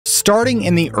Starting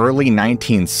in the early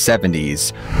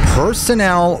 1970s,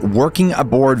 personnel working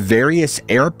aboard various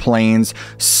airplanes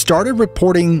started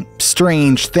reporting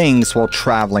strange things while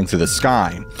traveling through the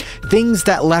sky. Things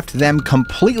that left them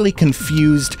completely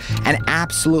confused and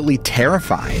absolutely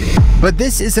terrified. But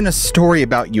this isn't a story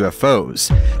about UFOs.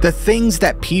 The things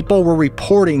that people were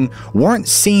reporting weren't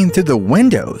seen through the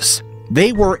windows.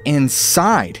 They were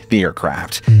inside the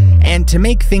aircraft. And to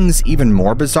make things even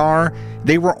more bizarre,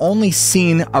 they were only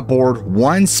seen aboard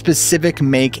one specific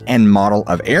make and model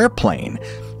of airplane.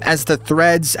 As the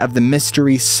threads of the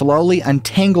mystery slowly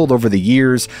untangled over the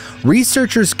years,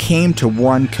 researchers came to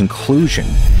one conclusion: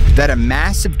 that a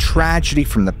massive tragedy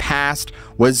from the past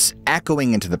was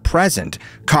echoing into the present,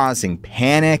 causing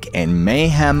panic and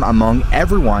mayhem among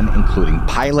everyone, including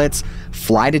pilots,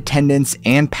 flight attendants,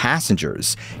 and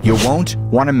passengers. You won't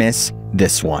want to miss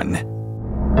this one.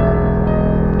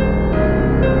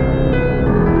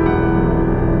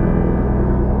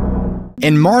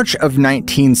 In March of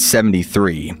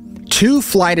 1973, two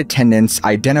flight attendants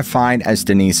identified as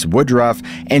Denise Woodruff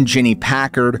and Jenny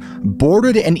Packard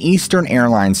boarded an Eastern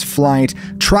Airlines flight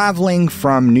traveling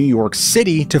from New York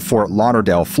City to Fort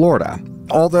Lauderdale, Florida.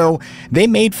 Although they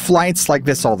made flights like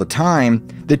this all the time,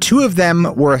 the two of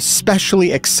them were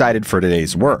especially excited for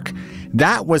today's work.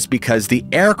 That was because the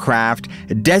aircraft,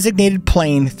 designated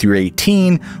plane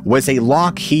 318, was a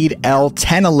Lockheed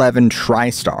L-1011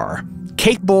 TriStar,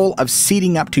 capable of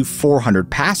seating up to 400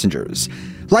 passengers.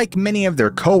 Like many of their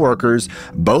co-workers,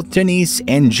 both Denise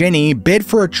and Jenny bid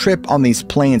for a trip on these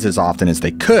planes as often as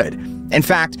they could. In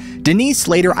fact, Denise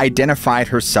later identified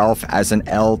herself as an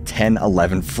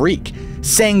L-1011 freak,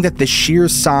 saying that the sheer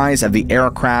size of the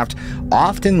aircraft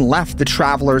often left the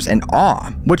travelers in awe,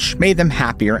 which made them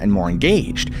happier and more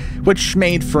engaged, which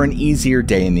made for an easier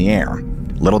day in the air.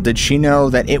 Little did she know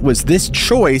that it was this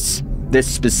choice, this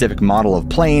specific model of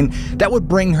plane, that would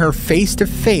bring her face to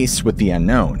face with the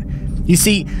unknown. You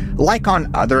see, like on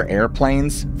other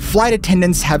airplanes, flight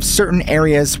attendants have certain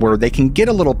areas where they can get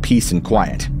a little peace and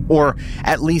quiet, or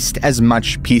at least as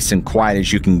much peace and quiet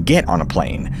as you can get on a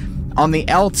plane. On the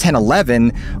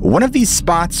L-1011, one of these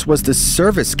spots was the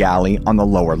service galley on the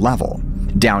lower level.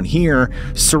 Down here,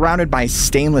 surrounded by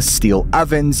stainless steel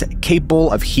ovens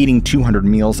capable of heating 200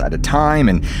 meals at a time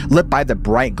and lit by the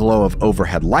bright glow of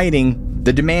overhead lighting,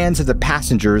 the demands of the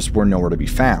passengers were nowhere to be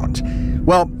found.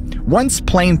 Well, once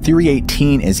plane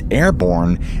 318 is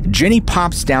airborne, Jenny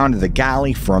pops down to the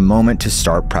galley for a moment to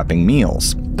start prepping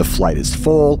meals. The flight is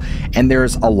full, and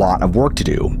there's a lot of work to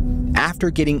do. After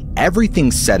getting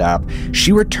everything set up,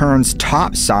 she returns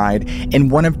topside in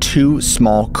one of two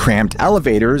small cramped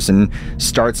elevators and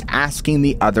starts asking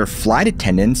the other flight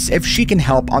attendants if she can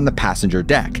help on the passenger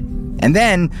deck. And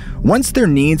then, once their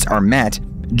needs are met,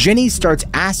 Jenny starts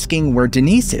asking where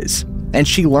Denise is, and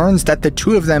she learns that the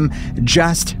two of them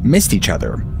just missed each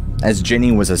other. As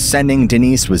Jenny was ascending,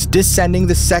 Denise was descending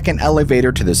the second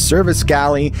elevator to the service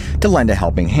galley to lend a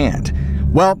helping hand.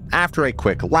 Well, after a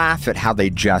quick laugh at how they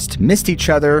just missed each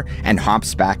other and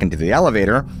hops back into the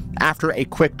elevator, after a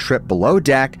quick trip below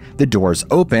deck, the doors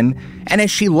open, and as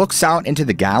she looks out into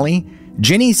the galley,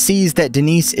 Jenny sees that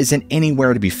Denise isn't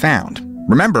anywhere to be found.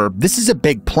 Remember, this is a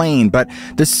big plane, but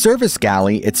the service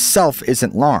galley itself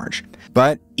isn't large.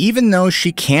 But even though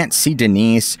she can't see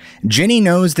Denise, Jenny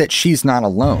knows that she's not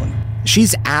alone.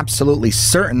 She's absolutely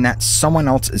certain that someone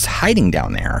else is hiding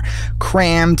down there,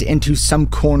 crammed into some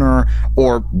corner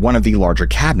or one of the larger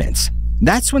cabinets.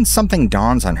 That's when something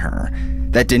dawns on her.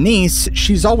 That Denise,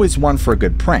 she's always one for a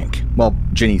good prank. Well,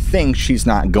 Jenny thinks she's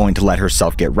not going to let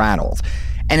herself get rattled.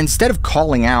 And instead of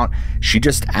calling out, she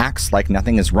just acts like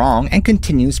nothing is wrong and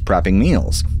continues prepping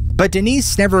meals. But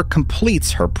Denise never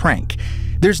completes her prank.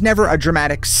 There's never a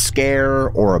dramatic scare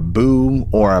or a boo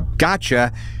or a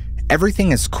gotcha.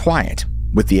 Everything is quiet,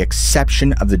 with the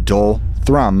exception of the dull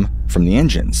thrum from the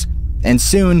engines. And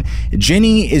soon,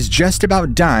 Jenny is just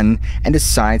about done and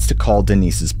decides to call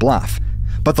Denise's bluff.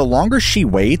 But the longer she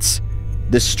waits,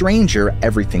 the stranger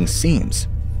everything seems.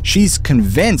 She's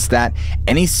convinced that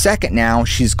any second now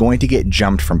she's going to get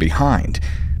jumped from behind.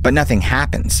 But nothing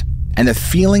happens, and the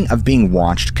feeling of being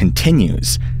watched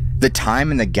continues. The time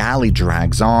in the galley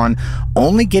drags on,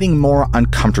 only getting more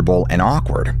uncomfortable and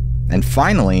awkward. And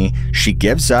finally, she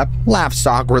gives up, laughs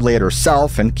awkwardly at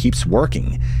herself, and keeps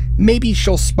working. Maybe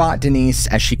she'll spot Denise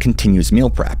as she continues meal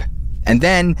prep. And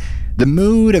then, the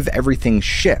mood of everything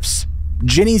shifts.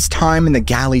 Jenny's time in the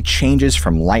galley changes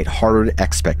from lighthearted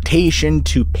expectation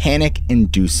to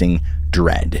panic-inducing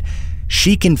dread.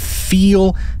 She can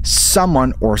feel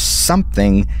someone or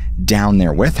something down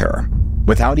there with her.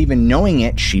 Without even knowing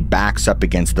it, she backs up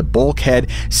against the bulkhead,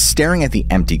 staring at the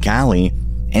empty galley,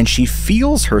 and she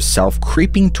feels herself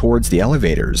creeping towards the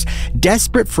elevators,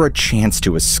 desperate for a chance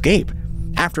to escape.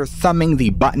 After thumbing the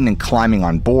button and climbing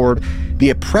on board,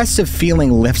 the oppressive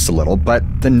feeling lifts a little, but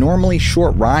the normally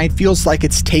short ride feels like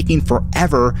it's taking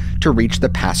forever to reach the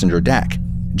passenger deck.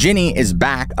 Ginny is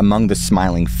back among the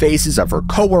smiling faces of her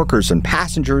coworkers and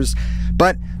passengers,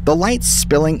 but the light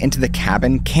spilling into the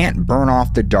cabin can't burn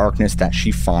off the darkness that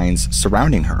she finds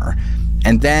surrounding her.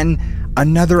 And then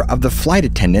another of the flight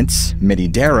attendants, Mitty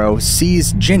Darrow,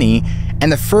 sees Ginny,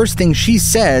 and the first thing she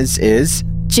says is,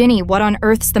 "Ginny, what on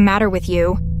earth's the matter with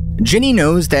you?" Ginny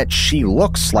knows that she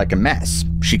looks like a mess.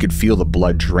 She could feel the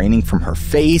blood draining from her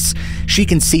face, she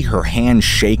can see her hands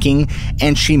shaking,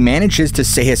 and she manages to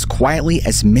say as quietly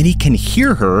as Mitty can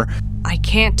hear her, "I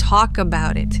can't talk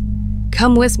about it.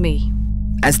 Come with me."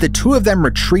 As the two of them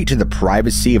retreat to the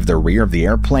privacy of the rear of the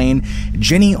airplane,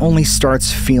 Ginny only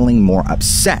starts feeling more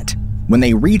upset. When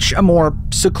they reach a more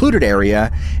secluded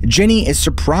area, Ginny is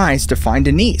surprised to find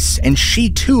Denise, and she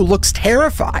too looks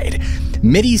terrified.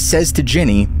 Mitty says to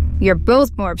Ginny, "You're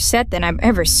both more upset than I've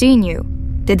ever seen you.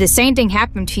 Did the same thing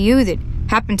happen to you that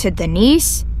happened to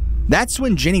Denise?" That's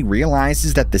when Ginny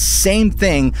realizes that the same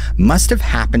thing must have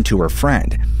happened to her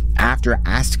friend. After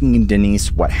asking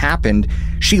Denise what happened,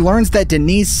 she learns that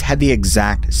Denise had the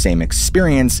exact same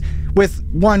experience, with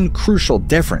one crucial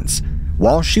difference.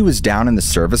 While she was down in the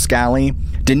service galley,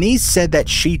 Denise said that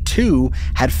she too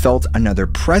had felt another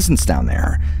presence down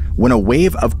there. When a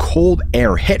wave of cold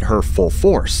air hit her full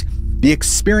force, the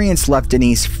experience left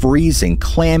Denise freezing,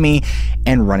 clammy,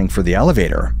 and running for the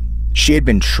elevator. She had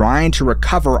been trying to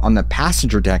recover on the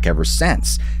passenger deck ever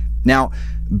since. Now,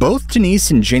 both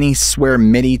Denise and Ginny swear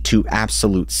Mitty to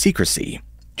absolute secrecy.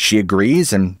 She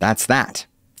agrees, and that's that.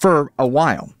 For a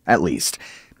while, at least.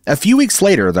 A few weeks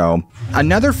later, though,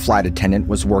 another flight attendant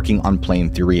was working on plane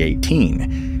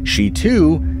 318. She,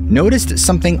 too, noticed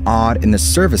something odd in the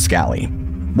service galley.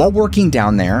 While working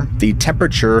down there, the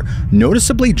temperature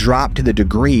noticeably dropped to the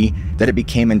degree that it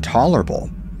became intolerable.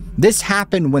 This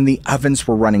happened when the ovens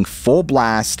were running full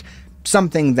blast,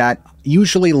 something that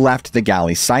usually left the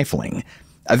galley stifling.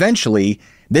 Eventually,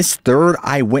 this third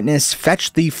eyewitness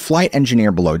fetched the flight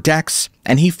engineer below decks,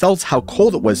 and he felt how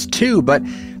cold it was too, but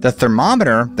the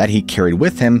thermometer that he carried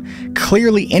with him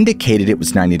clearly indicated it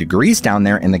was 90 degrees down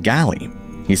there in the galley.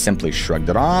 He simply shrugged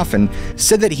it off and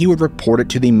said that he would report it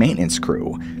to the maintenance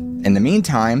crew. In the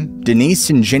meantime, Denise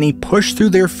and Ginny pushed through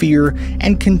their fear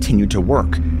and continued to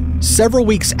work. Several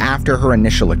weeks after her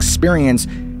initial experience,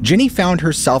 Ginny found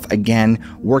herself again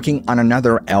working on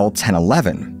another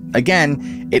L-1011.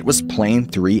 Again, it was plane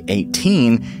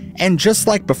 318, and just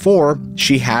like before,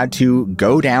 she had to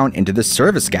go down into the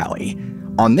service galley.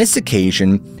 On this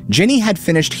occasion, Ginny had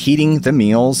finished heating the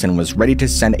meals and was ready to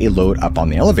send a load up on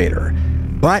the elevator.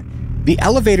 But the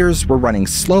elevators were running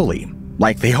slowly,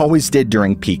 like they always did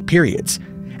during peak periods.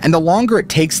 And the longer it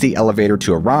takes the elevator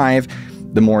to arrive,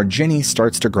 the more Ginny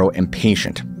starts to grow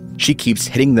impatient. She keeps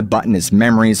hitting the button as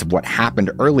memories of what happened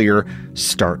earlier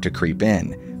start to creep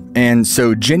in. And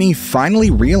so Ginny finally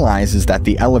realizes that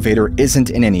the elevator isn't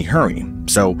in any hurry,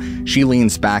 so she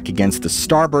leans back against the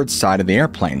starboard side of the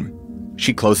airplane.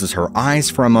 She closes her eyes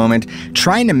for a moment,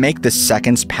 trying to make the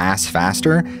seconds pass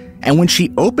faster, and when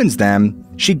she opens them,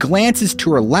 she glances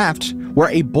to her left where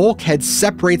a bulkhead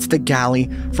separates the galley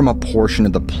from a portion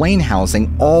of the plane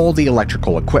housing all the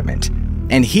electrical equipment.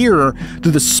 And here,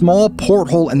 through the small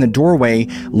porthole in the doorway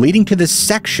leading to this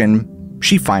section,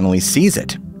 she finally sees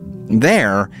it.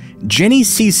 There, Ginny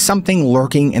sees something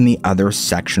lurking in the other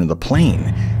section of the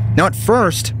plane. Now at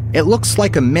first, it looks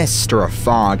like a mist or a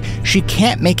fog. She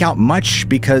can't make out much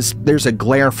because there's a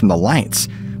glare from the lights.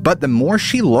 But the more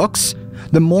she looks,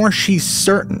 the more she's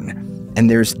certain. And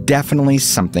there's definitely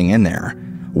something in there.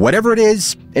 Whatever it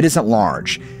isn't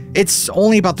large. It's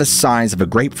only about the size of a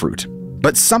grapefruit.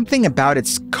 But something about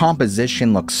its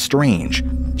composition looks strange.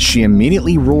 She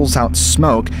immediately rules out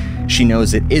smoke. She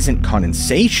knows it isn't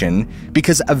condensation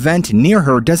because a vent near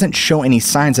her doesn't show any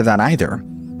signs of that either.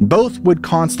 Both would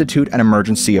constitute an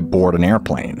emergency aboard an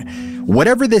airplane.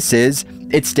 Whatever this is,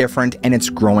 it's different and it's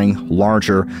growing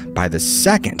larger by the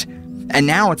second. And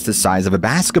now it's the size of a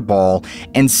basketball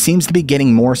and seems to be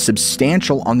getting more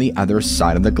substantial on the other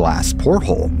side of the glass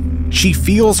porthole. She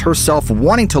feels herself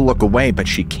wanting to look away, but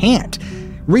she can't.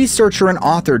 Researcher and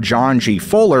author John G.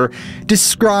 Fuller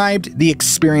described the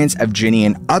experience of Ginny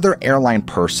and other airline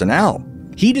personnel.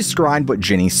 He described what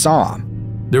Ginny saw.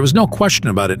 There was no question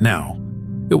about it now.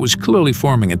 It was clearly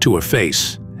forming into a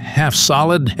face, half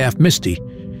solid, half misty.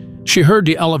 She heard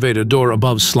the elevator door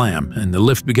above slam, and the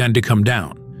lift began to come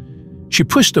down. She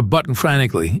pushed the button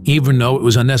frantically, even though it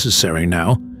was unnecessary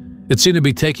now. It seemed to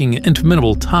be taking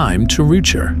interminable time to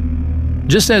reach her.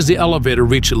 Just as the elevator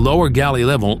reached lower galley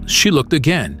level, she looked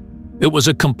again. It was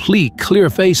a complete, clear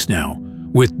face now,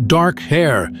 with dark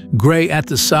hair, gray at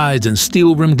the sides, and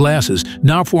steel-rimmed glasses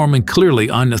now forming clearly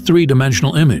on a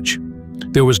three-dimensional image.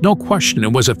 There was no question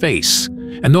it was a face,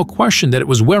 and no question that it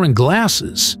was wearing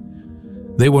glasses.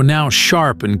 They were now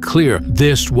sharp and clear.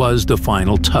 This was the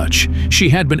final touch. She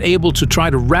had been able to try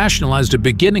to rationalize the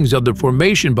beginnings of the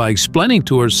formation by explaining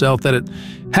to herself that it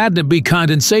had to be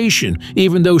condensation,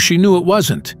 even though she knew it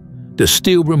wasn't. The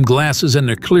steel-rimmed glasses and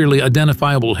the clearly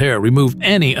identifiable hair removed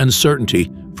any uncertainty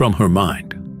from her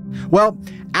mind. Well,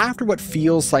 after what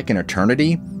feels like an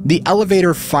eternity, the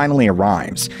elevator finally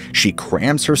arrives. She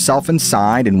crams herself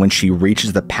inside, and when she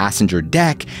reaches the passenger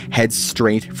deck, heads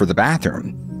straight for the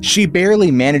bathroom. She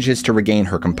barely manages to regain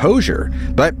her composure,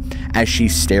 but as she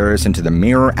stares into the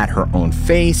mirror at her own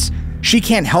face, she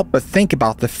can't help but think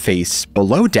about the face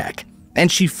below deck,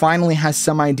 and she finally has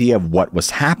some idea of what was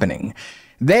happening.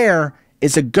 There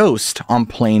is a ghost on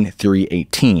plane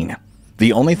 318.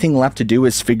 The only thing left to do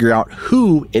is figure out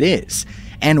who it is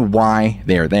and why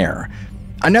they're there.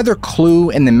 Another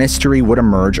clue in the mystery would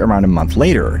emerge around a month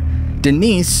later.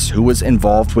 Denise, who was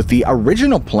involved with the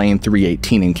original plane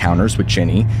 318 encounters with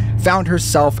Ginny, found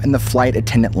herself in the flight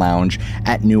attendant lounge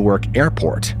at Newark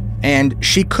Airport. And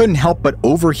she couldn't help but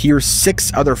overhear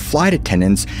 6 other flight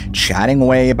attendants chatting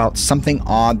away about something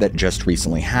odd that just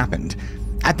recently happened.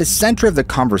 At the center of the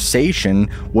conversation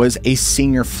was a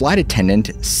senior flight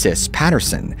attendant, Sis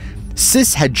Patterson.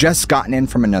 Sis had just gotten in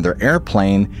from another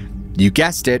airplane. You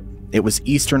guessed it, it was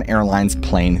Eastern Airlines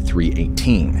plane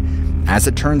 318. As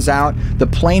it turns out, the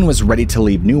plane was ready to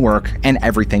leave Newark and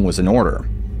everything was in order.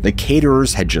 The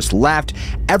caterers had just left,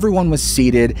 everyone was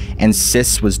seated, and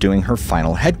Sis was doing her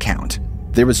final head count.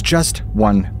 There was just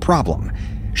one problem.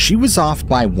 She was off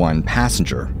by 1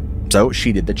 passenger. So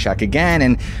she did the check again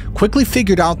and quickly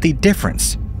figured out the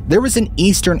difference. There was an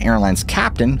Eastern Airlines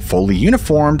captain, fully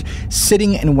uniformed,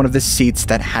 sitting in one of the seats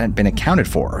that hadn't been accounted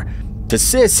for. To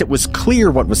Sis, it was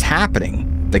clear what was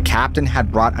happening. The captain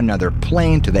had brought another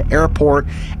plane to the airport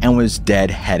and was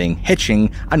deadheading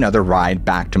hitching another ride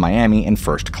back to Miami in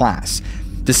first class.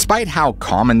 Despite how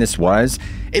common this was,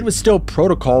 it was still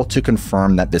protocol to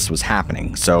confirm that this was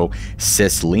happening, so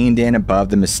Sis leaned in above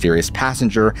the mysterious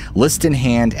passenger, list in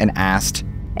hand, and asked,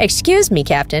 "Excuse me,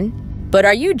 Captain, but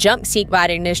are you junk seat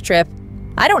riding this trip?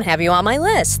 I don't have you on my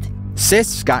list."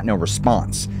 Sis got no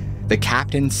response. The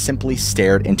captain simply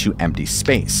stared into empty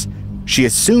space. She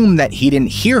assumed that he didn't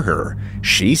hear her.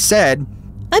 She said,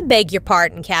 "I beg your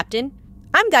pardon, Captain.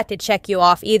 I'm got to check you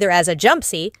off either as a jump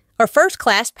seat or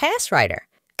first-class pass rider.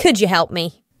 Could you help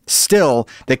me?" Still,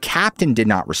 the captain did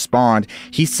not respond.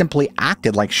 He simply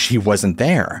acted like she wasn't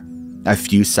there. A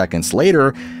few seconds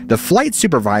later, the flight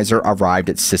supervisor arrived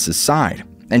at Sis's side,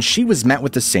 and she was met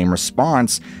with the same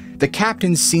response. The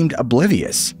captain seemed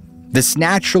oblivious. This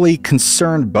naturally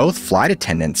concerned both flight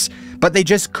attendants, but they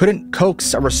just couldn't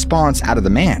coax a response out of the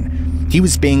man. He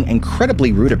was being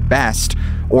incredibly rude at best,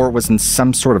 or was in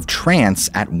some sort of trance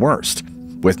at worst.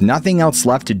 With nothing else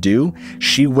left to do,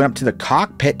 she went up to the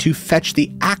cockpit to fetch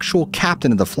the actual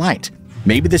captain of the flight.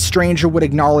 Maybe the stranger would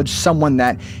acknowledge someone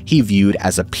that he viewed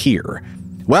as a peer.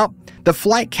 Well, the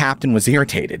flight captain was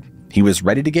irritated. He was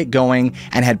ready to get going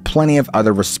and had plenty of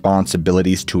other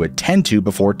responsibilities to attend to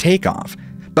before takeoff.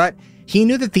 But he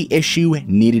knew that the issue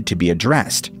needed to be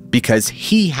addressed, because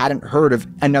he hadn't heard of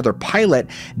another pilot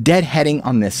deadheading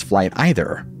on this flight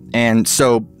either. And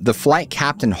so the flight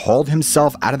captain hauled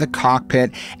himself out of the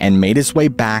cockpit and made his way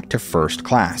back to first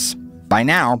class. By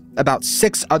now, about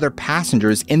 6 other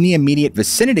passengers in the immediate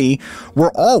vicinity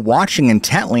were all watching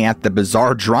intently at the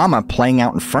bizarre drama playing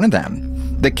out in front of them.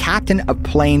 The captain of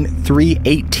plane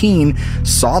 318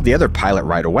 saw the other pilot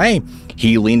right away.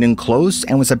 He leaned in close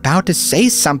and was about to say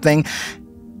something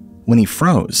when he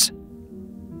froze.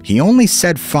 He only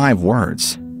said 5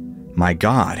 words. "My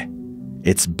God,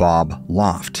 it's Bob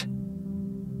Loft."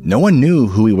 No one knew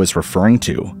who he was referring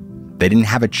to. They didn't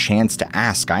have a chance to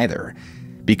ask either,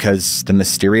 because the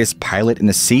mysterious pilot in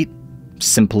the seat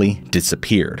simply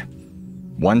disappeared.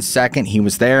 1 second he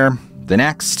was there, the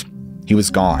next he was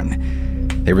gone.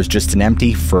 There was just an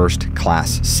empty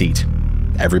first-class seat.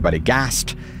 Everybody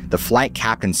gasped. The flight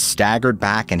captain staggered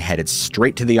back and headed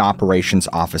straight to the operations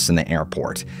office in the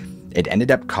airport. It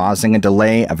ended up causing a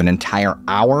delay of an entire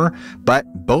hour, but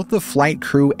both the flight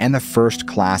crew and the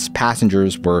first-class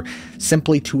passengers were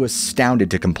simply too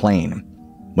astounded to complain.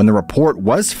 When the report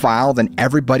was filed and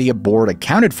everybody aboard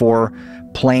accounted for,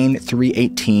 plane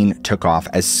 318 took off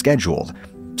as scheduled.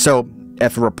 So,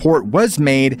 if a report was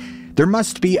made, there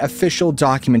must be official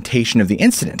documentation of the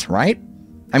incident, right?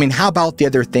 I mean, how about the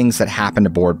other things that happened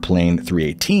aboard plane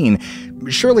 318?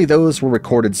 Surely those were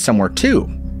recorded somewhere too.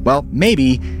 Well,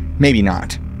 maybe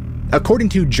not. According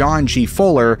to John G.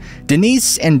 Fuller,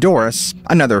 Denise and Doris,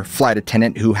 another flight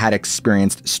attendant who had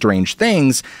experienced strange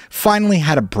things, finally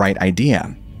had a bright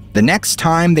idea. The next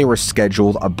time they were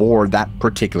scheduled aboard that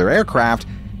particular aircraft,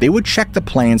 they would check the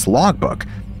plane's logbook.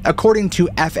 According to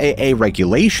FAA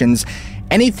regulations,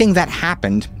 anything that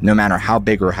happened, no matter how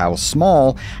big or how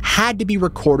small, had to be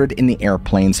recorded in the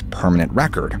airplane's permanent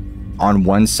record. On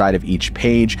one side of each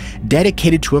page,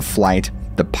 dedicated to a flight,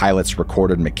 the pilots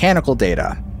recorded mechanical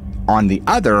data. On the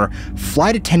other,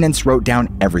 flight attendants wrote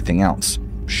down everything else.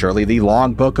 Surely the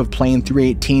logbook of plane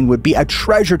 318 would be a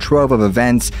treasure trove of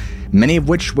events, many of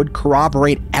which would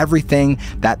corroborate everything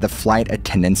that the flight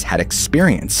attendants had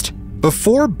experienced.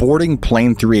 Before boarding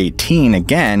plane 318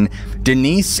 again,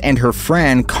 Denise and her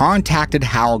friend contacted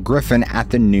Hal Griffin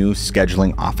at the new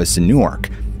scheduling office in Newark.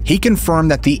 He confirmed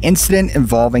that the incident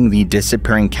involving the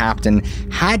disappearing captain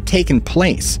had taken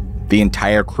place. The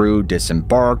entire crew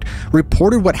disembarked,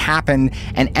 reported what happened,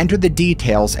 and entered the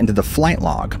details into the flight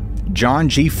log. John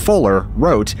G. Fuller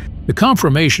wrote, "The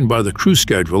confirmation by the crew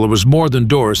scheduler was more than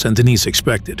Doris and Denise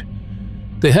expected.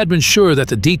 They had been sure that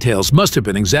the details must have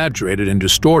been exaggerated and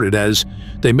distorted as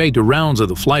they made the rounds of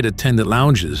the flight attendant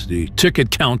lounges, the ticket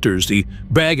counters, the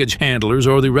baggage handlers,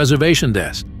 or the reservation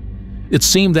desk. It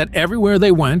seemed that everywhere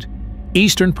they went,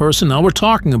 Eastern personnel were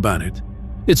talking about it.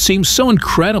 It seemed so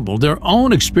incredible. Their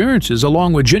own experiences,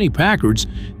 along with Ginny Packard's,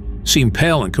 seemed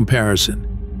pale in comparison.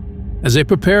 As they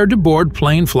prepared to board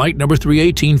plane flight number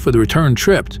 318 for the return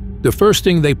trip, the first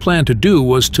thing they planned to do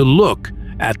was to look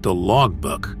at the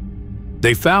logbook.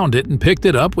 They found it and picked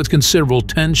it up with considerable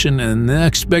tension and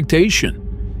expectation.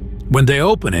 When they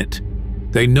opened it,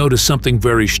 they noticed something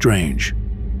very strange.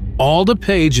 All the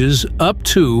pages up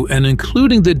to and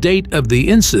including the date of the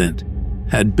incident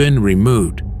had been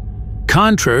removed.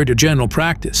 Contrary to general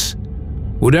practice,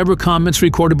 whatever comments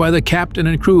recorded by the captain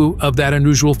and crew of that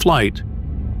unusual flight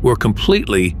were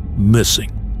completely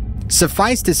missing.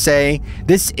 Suffice to say,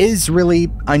 this is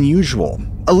really unusual,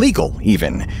 illegal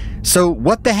even. So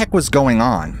what the heck was going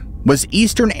on? Was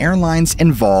Eastern Airlines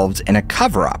involved in a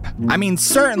cover-up? I mean,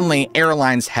 certainly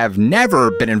airlines have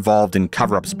never been involved in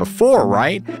cover-ups before,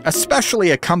 right? Especially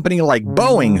a company like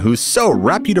Boeing, who's so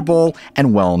reputable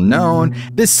and well-known.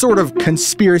 This sort of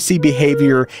conspiracy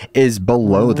behavior is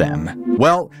below them.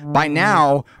 Well, by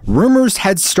now, rumors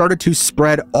had started to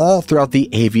spread all throughout the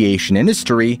aviation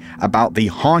industry about the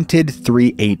haunted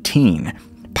 318.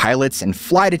 Pilots and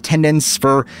flight attendants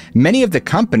for many of the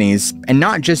companies, and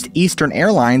not just Eastern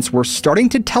Airlines, were starting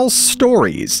to tell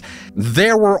stories.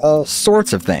 There were all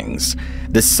sorts of things.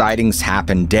 The sightings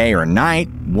happened day or night,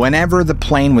 whenever the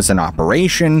plane was in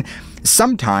operation.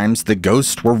 Sometimes the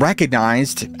ghosts were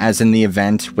recognized, as in the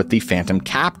event with the Phantom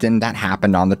Captain that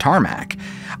happened on the tarmac.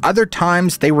 Other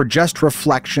times they were just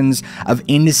reflections of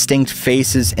indistinct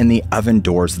faces in the oven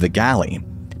doors of the galley.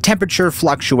 Temperature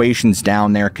fluctuations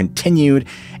down there continued,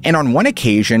 and on one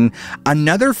occasion,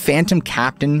 another Phantom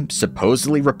Captain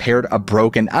supposedly repaired a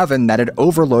broken oven that had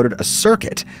overloaded a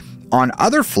circuit. On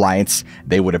other flights,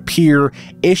 they would appear,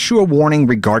 issue a warning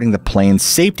regarding the plane's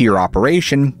safety or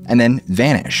operation, and then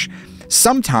vanish.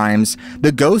 Sometimes,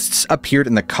 the ghosts appeared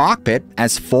in the cockpit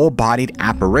as full-bodied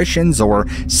apparitions or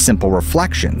simple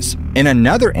reflections. In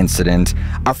another incident,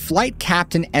 a flight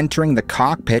captain entering the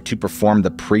cockpit to perform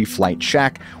the pre-flight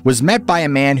check was met by a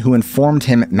man who informed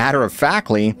him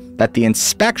matter-of-factly that the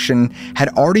inspection had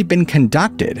already been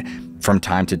conducted. From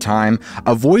time to time,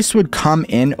 a voice would come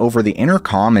in over the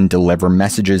intercom and deliver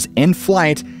messages in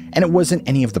flight, and it wasn't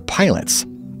any of the pilots.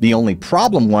 The only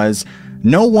problem was,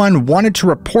 no one wanted to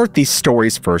report these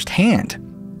stories firsthand.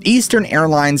 Eastern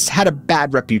Airlines had a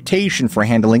bad reputation for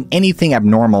handling anything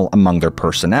abnormal among their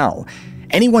personnel.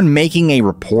 Anyone making a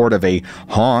report of a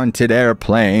haunted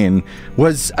airplane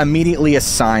was immediately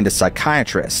assigned a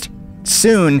psychiatrist.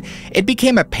 Soon, it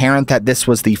became apparent that this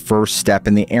was the first step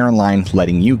in the airline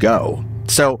letting you go.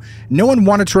 So, no one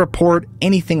wanted to report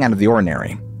anything out of the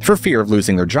ordinary, for fear of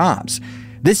losing their jobs.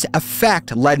 This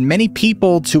effect led many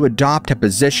people to adopt a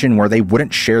position where they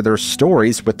wouldn't share their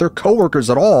stories with their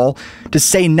coworkers at all, to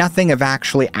say nothing of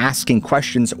actually asking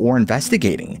questions or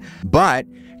investigating. But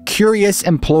curious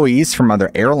employees from other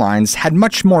airlines had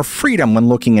much more freedom when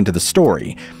looking into the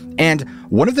story. And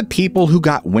one of the people who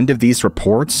got wind of these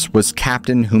reports was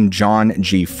Captain whom John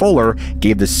G. Fuller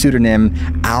gave the pseudonym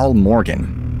Al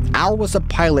Morgan. Al was a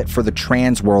pilot for the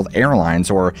Trans World Airlines,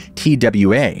 or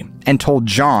TWA, and told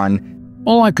John,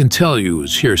 "All I can tell you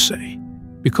is hearsay,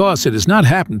 because it has not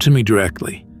happened to me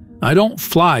directly. I don't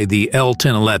fly the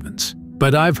L-1011s,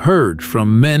 but I've heard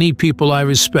from many people I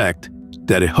respect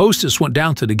that a hostess went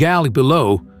down to the galley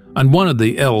below on one of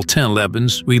the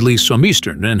L-1011s released from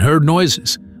Eastern and heard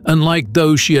noises, unlike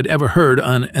those she had ever heard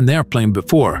on an airplane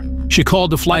before. She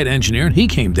called the flight engineer and he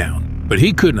came down, but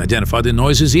he couldn't identify the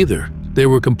noises either. They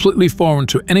were completely foreign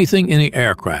to anything in the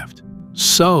aircraft.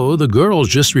 So the girls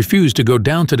just refused to go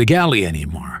down to the galley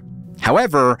anymore.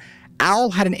 However,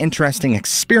 Al had an interesting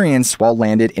experience while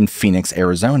landed in Phoenix,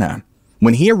 Arizona.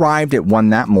 When he arrived at 1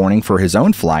 that morning for his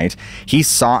own flight, he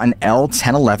saw an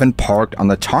L-1011 parked on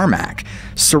the tarmac,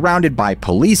 surrounded by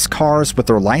police cars with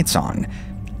their lights on.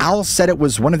 Al said it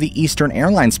was one of the Eastern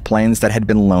Airlines planes that had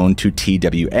been loaned to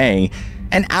TWA,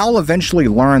 and Al eventually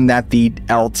learned that the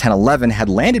L-1011 had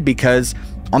landed because,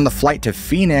 on the flight to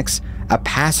Phoenix, a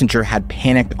passenger had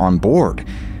panicked on board.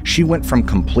 She went from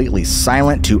completely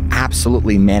silent to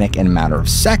absolutely manic in a matter of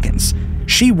seconds.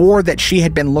 She wore that she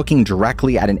had been looking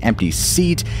directly at an empty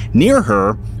seat near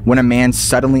her when a man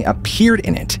suddenly appeared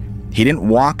in it. He didn't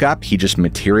walk up, he just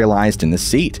materialized in the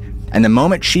seat. And the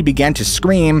moment she began to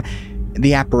scream,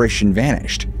 the apparition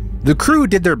vanished. The crew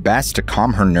did their best to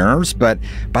calm her nerves, but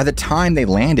by the time they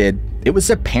landed, it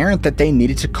was apparent that they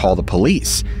needed to call the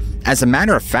police. As a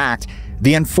matter of fact,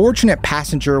 the unfortunate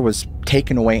passenger was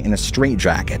taken away in a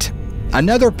straitjacket.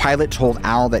 Another pilot told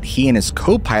Al that he and his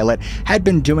co-pilot had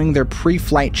been doing their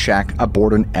pre-flight check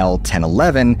aboard an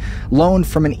L-1011 loaned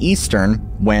from an Eastern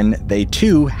when they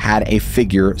too had a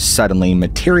figure suddenly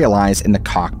materialize in the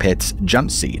cockpit's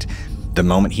jump seat. The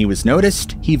moment he was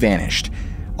noticed, he vanished.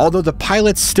 Although the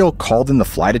pilots still called in the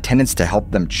flight attendants to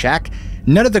help them check,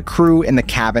 none of the crew in the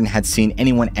cabin had seen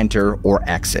anyone enter or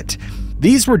exit.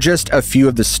 These were just a few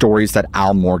of the stories that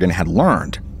Al Morgan had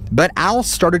learned. But Al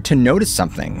started to notice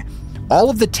something. All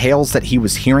of the tales that he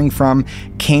was hearing from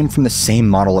came from the same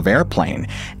model of airplane.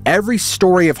 Every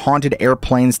story of haunted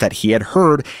airplanes that he had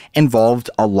heard involved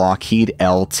a Lockheed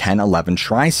L-1011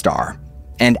 TriStar.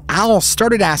 And Al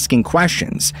started asking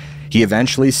questions. He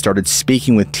eventually started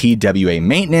speaking with TWA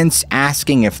maintenance,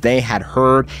 asking if they had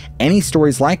heard any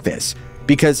stories like this,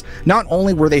 because not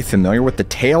only were they familiar with the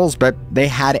tales, but they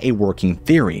had a working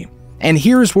theory. And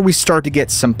here's where we start to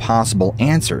get some possible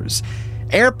answers.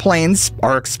 Airplanes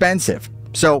are expensive,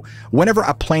 so whenever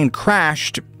a plane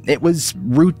crashed, it was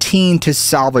routine to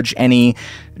salvage any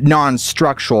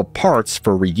non-structural parts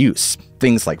for reuse.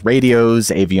 Things like radios,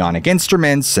 avionic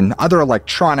instruments, and other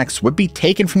electronics would be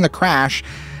taken from the crash,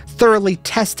 thoroughly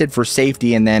tested for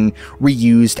safety, and then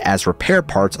reused as repair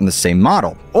parts on the same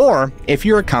model. Or, if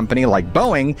you're a company like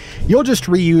Boeing, you'll just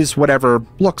reuse whatever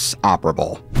looks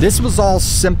operable. This was all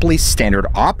simply standard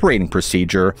operating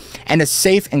procedure and a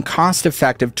safe and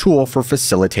cost-effective tool for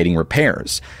facilitating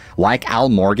repairs. Like Al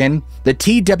Morgan, the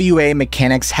TWA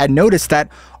mechanics had noticed that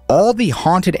all the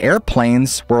haunted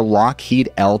airplanes were Lockheed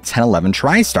L-1011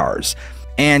 TriStars.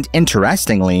 And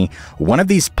interestingly, one of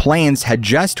these planes had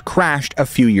just crashed a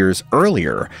few years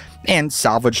earlier, and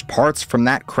salvaged parts from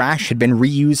that crash had been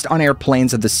reused on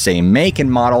airplanes of the same make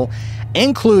and model,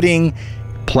 including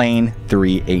Plane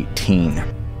 318.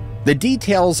 The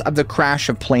details of the crash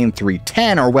of Plane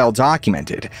 310 are well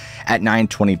documented. At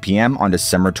 9:20 p.m. on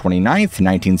December 29,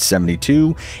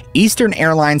 1972, Eastern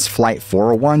Airlines Flight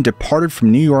 401 departed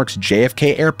from New York's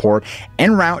JFK Airport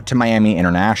en route to Miami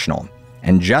International.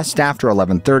 And just after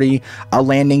 11:30, a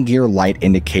landing gear light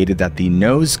indicated that the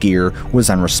nose gear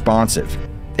was unresponsive.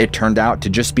 It turned out to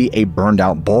just be a burned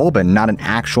out bulb and not an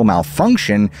actual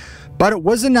malfunction, but it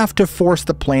was enough to force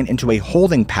the plane into a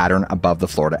holding pattern above the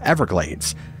Florida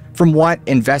Everglades. From what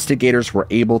investigators were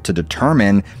able to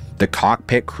determine, the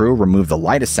cockpit crew removed the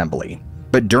light assembly.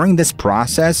 But during this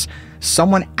process,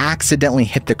 someone accidentally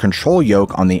hit the control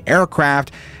yoke on the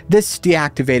aircraft. This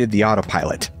deactivated the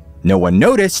autopilot. No one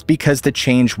noticed because the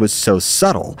change was so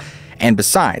subtle, and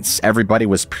besides, everybody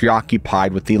was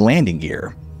preoccupied with the landing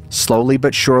gear. Slowly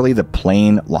but surely, the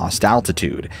plane lost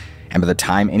altitude, and by the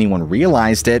time anyone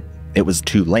realized it, it was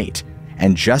too late.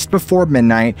 And just before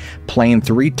midnight, Plane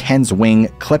 310's wing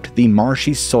clipped the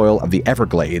marshy soil of the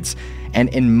Everglades, and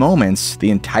in moments, the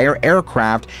entire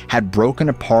aircraft had broken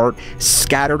apart,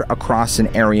 scattered across an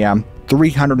area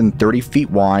 330 feet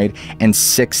wide and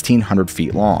 1,600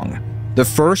 feet long. The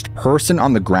first person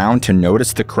on the ground to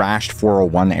notice the crashed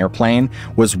 401 airplane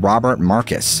was Robert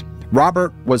Marcus.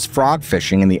 Robert was frog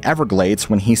fishing in the Everglades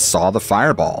when he saw the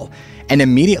fireball, and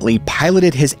immediately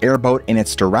piloted his airboat in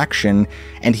its direction,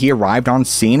 and he arrived on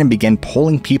scene and began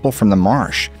pulling people from the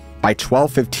marsh. By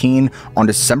 12:15 on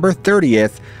December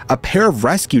 30th, a pair of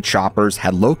rescue choppers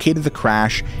had located the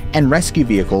crash and rescue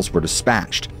vehicles were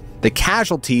dispatched. The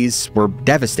casualties were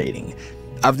devastating.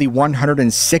 Of the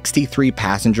 163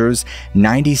 passengers,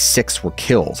 96 were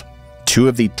killed. 2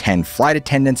 of the 10 flight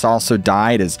attendants also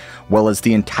died, as well as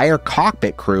the entire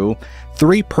cockpit crew,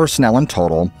 3 personnel in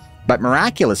total, but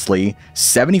miraculously,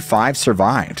 75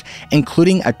 survived,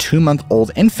 including a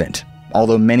 2-month-old infant,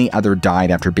 although many others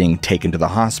died after being taken to the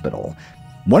hospital.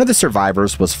 One of the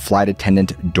survivors was flight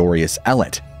attendant Doris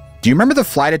Ellett. Do you remember the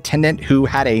flight attendant who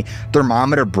had a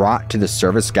thermometer brought to the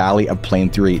service galley of Plane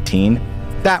 318?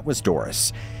 That was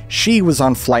Doris. She was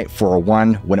on Flight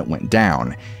 401 when it went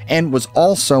down, and was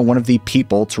also one of the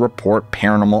people to report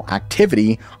paranormal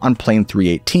activity on Plane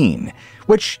 318,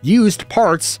 which used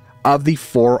parts of the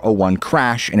 401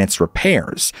 crash in its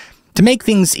repairs. To make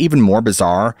things even more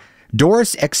bizarre,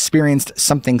 Doris experienced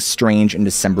something strange in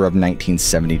December of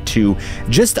 1972,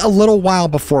 just a little while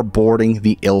before boarding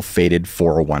the ill-fated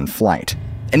 401 flight.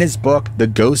 In his book, The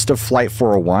Ghost of Flight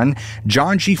 401,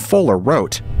 John G. Fuller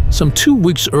wrote, Some 2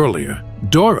 weeks earlier,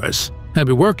 Doris had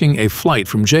been working a flight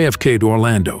from JFK to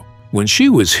Orlando when she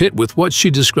was hit with what she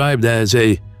described as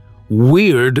a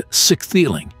weird sick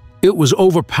feeling. It was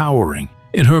overpowering.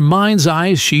 In her mind's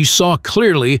eye, she saw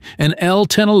clearly an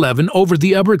L-1011 over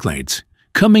the Everglades,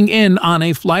 coming in on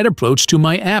a flight approach to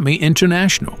Miami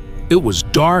International. It was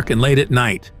dark and late at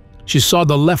night. She saw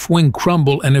the left wing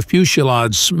crumble and a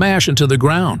fuselage smash into the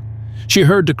ground. She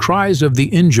heard the cries of the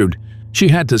injured. She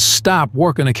had to stop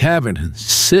work in a cabin and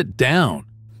sit down.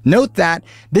 Note that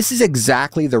this is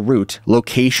exactly the route,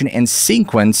 location, and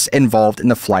sequence involved in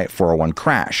the Flight 401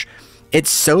 crash. It's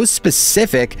so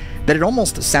specific that it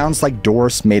almost sounds like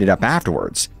Doris made it up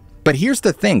afterwards. But here's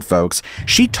the thing, folks.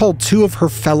 She told 2 of her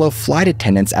fellow flight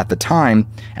attendants at the time,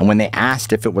 and when they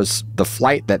asked if it was the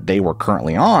flight that they were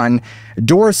currently on,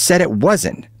 Doris said it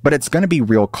wasn't, but it's going to be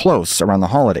real close around the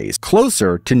holidays,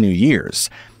 closer to New Year's.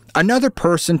 Another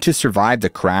person to survive the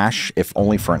crash, if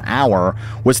only for an hour,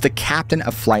 was the captain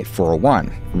of Flight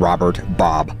 401, Robert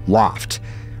Bob Loft.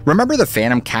 Remember the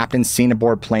Phantom captain seen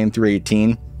aboard Plane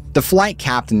 318? The flight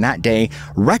captain that day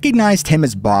recognized him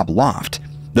as Bob Loft.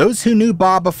 Those who knew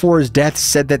Bob before his death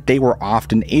said that they were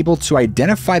often able to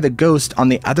identify the ghost on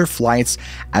the other flights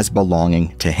as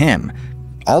belonging to him.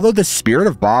 Although the spirit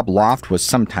of Bob Loft was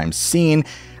sometimes seen,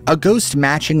 a ghost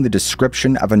matching the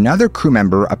description of another crew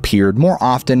member appeared more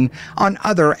often on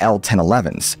other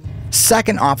L-1011s.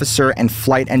 Second officer and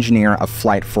flight engineer of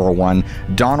Flight 401,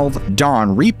 Donald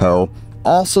Don Repo,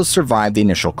 also survived the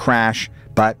initial crash,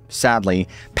 but sadly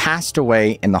passed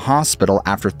away in the hospital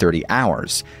after 30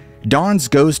 hours. Don's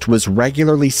ghost was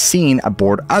regularly seen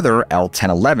aboard other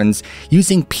L-1011s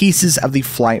using pieces of the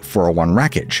Flight 401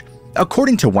 wreckage.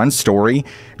 According to one story,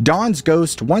 Don's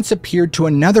ghost once appeared to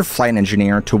another flight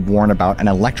engineer to warn about an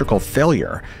electrical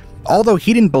failure. Although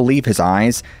he didn't believe his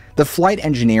eyes, the flight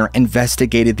engineer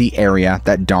investigated the area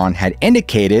that Don had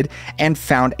indicated and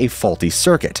found a faulty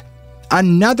circuit.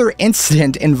 Another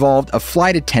incident involved a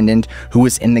flight attendant who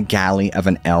was in the galley of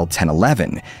an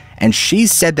L-1011, and she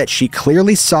said that she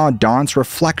clearly saw Don's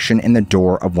reflection in the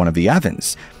door of one of the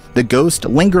ovens. The ghost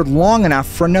lingered long enough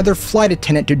for another flight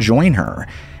attendant to join her.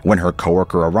 When her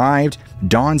coworker arrived,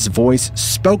 Don's voice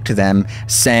spoke to them,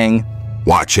 saying,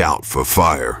 "Watch out for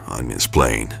fire on this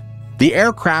plane." The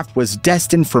aircraft was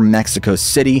destined for Mexico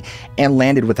City and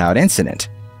landed without incident.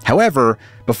 However,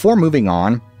 before moving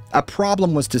on, a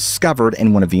problem was discovered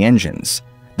in one of the engines.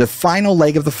 The final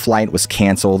leg of the flight was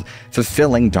canceled,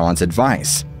 fulfilling Don's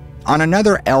advice. On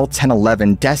another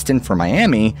L-1011 destined for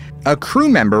Miami, a crew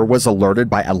member was alerted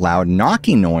by a loud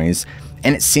knocking noise,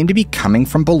 and it seemed to be coming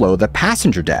from below the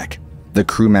passenger deck. The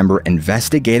crew member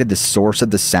investigated the source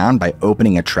of the sound by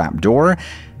opening a trap door,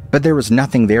 but there was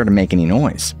nothing there to make any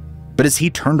noise. But as he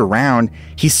turned around,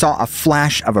 he saw a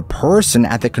flash of a person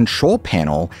at the control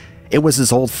panel. It was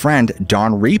his old friend,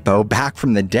 Don Repo, back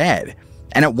from the dead.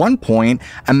 And at one point,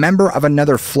 a member of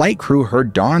another flight crew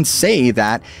heard Don say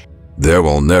that, "There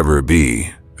will never be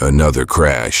another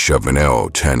crash of an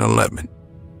L-1011.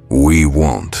 We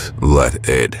won't let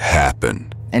it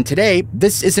happen." And today,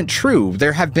 this isn't true.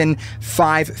 There have been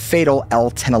 5 fatal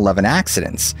L-1011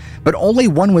 accidents, but only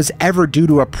one was ever due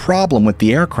to a problem with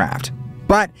the aircraft.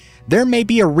 But there may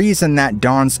be a reason that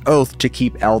Don's oath to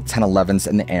keep L-1011s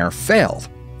in the air failed.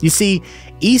 You see,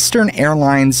 Eastern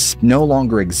Airlines no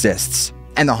longer exists,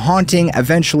 and the haunting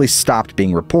eventually stopped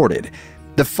being reported.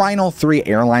 The final 3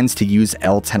 airlines to use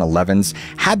L-1011s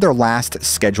had their last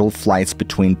scheduled flights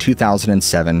between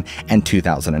 2007 and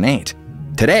 2008.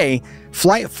 Today,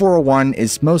 Flight 401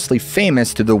 is mostly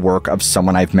famous through the work of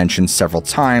someone I've mentioned several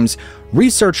times,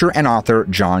 researcher and author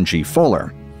John G.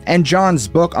 Fuller. And John's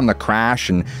book on the crash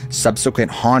and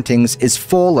subsequent hauntings is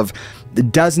full of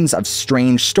dozens of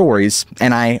strange stories,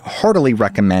 and I heartily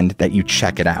recommend that you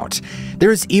check it out.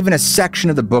 There is even a section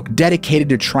of the book dedicated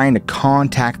to trying to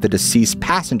contact the deceased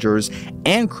passengers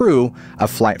and crew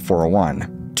of Flight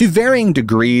 401. To varying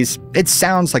degrees, it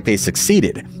sounds like they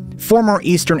succeeded. Former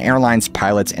Eastern Airlines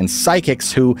pilots and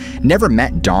psychics who never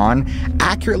met Don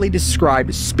accurately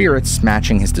described spirits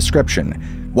matching his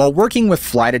description. While working with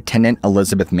flight attendant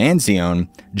Elizabeth Manzione,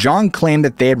 John claimed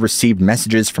that they had received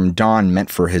messages from Don meant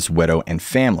for his widow and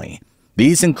family.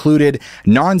 These included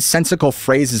nonsensical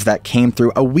phrases that came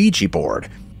through a Ouija board.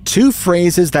 Two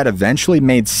phrases that eventually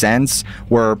made sense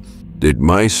were, "Did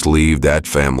mice leave that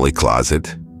family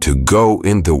closet to go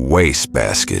in the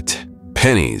wastebasket?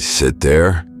 Pennies sit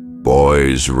there.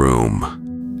 Boys'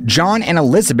 room." John and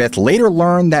Elizabeth later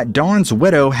learned that Don's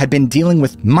widow had been dealing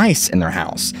with mice in their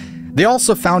house. They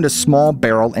also found a small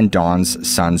barrel in Don's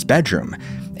son's bedroom.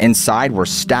 Inside were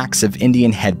stacks of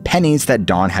Indian head pennies that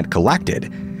Don had collected.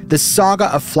 The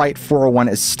saga of Flight 401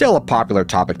 is still a popular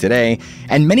topic today,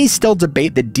 and many still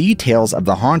debate the details of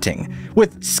the haunting,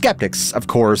 with skeptics, of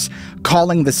course,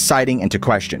 calling the sighting into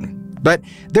question. But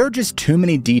there are just too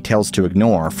many details to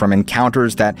ignore, from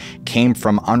encounters that came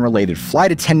from unrelated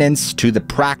flight attendants, to the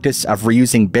practice of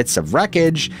reusing bits of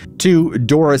wreckage, to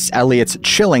Doris Elliott's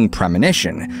chilling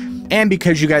premonition. And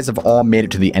because you guys have all made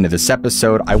it to the end of this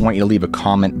episode, I want you to leave a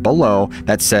comment below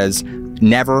that says,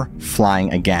 "Never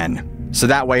flying again." So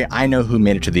that way I know who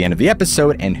made it to the end of the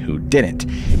episode and who didn't.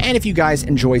 And if you guys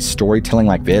enjoy storytelling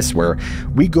like this, where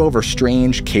we go over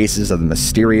strange cases of the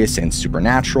mysterious and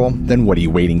supernatural, then what are you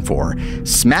waiting for?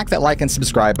 Smack that like and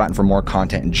subscribe button for more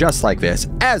content just like this.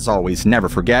 As always, never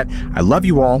forget, I love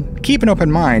you all, keep an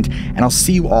open mind, and I'll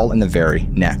see you all in the very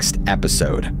next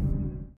episode.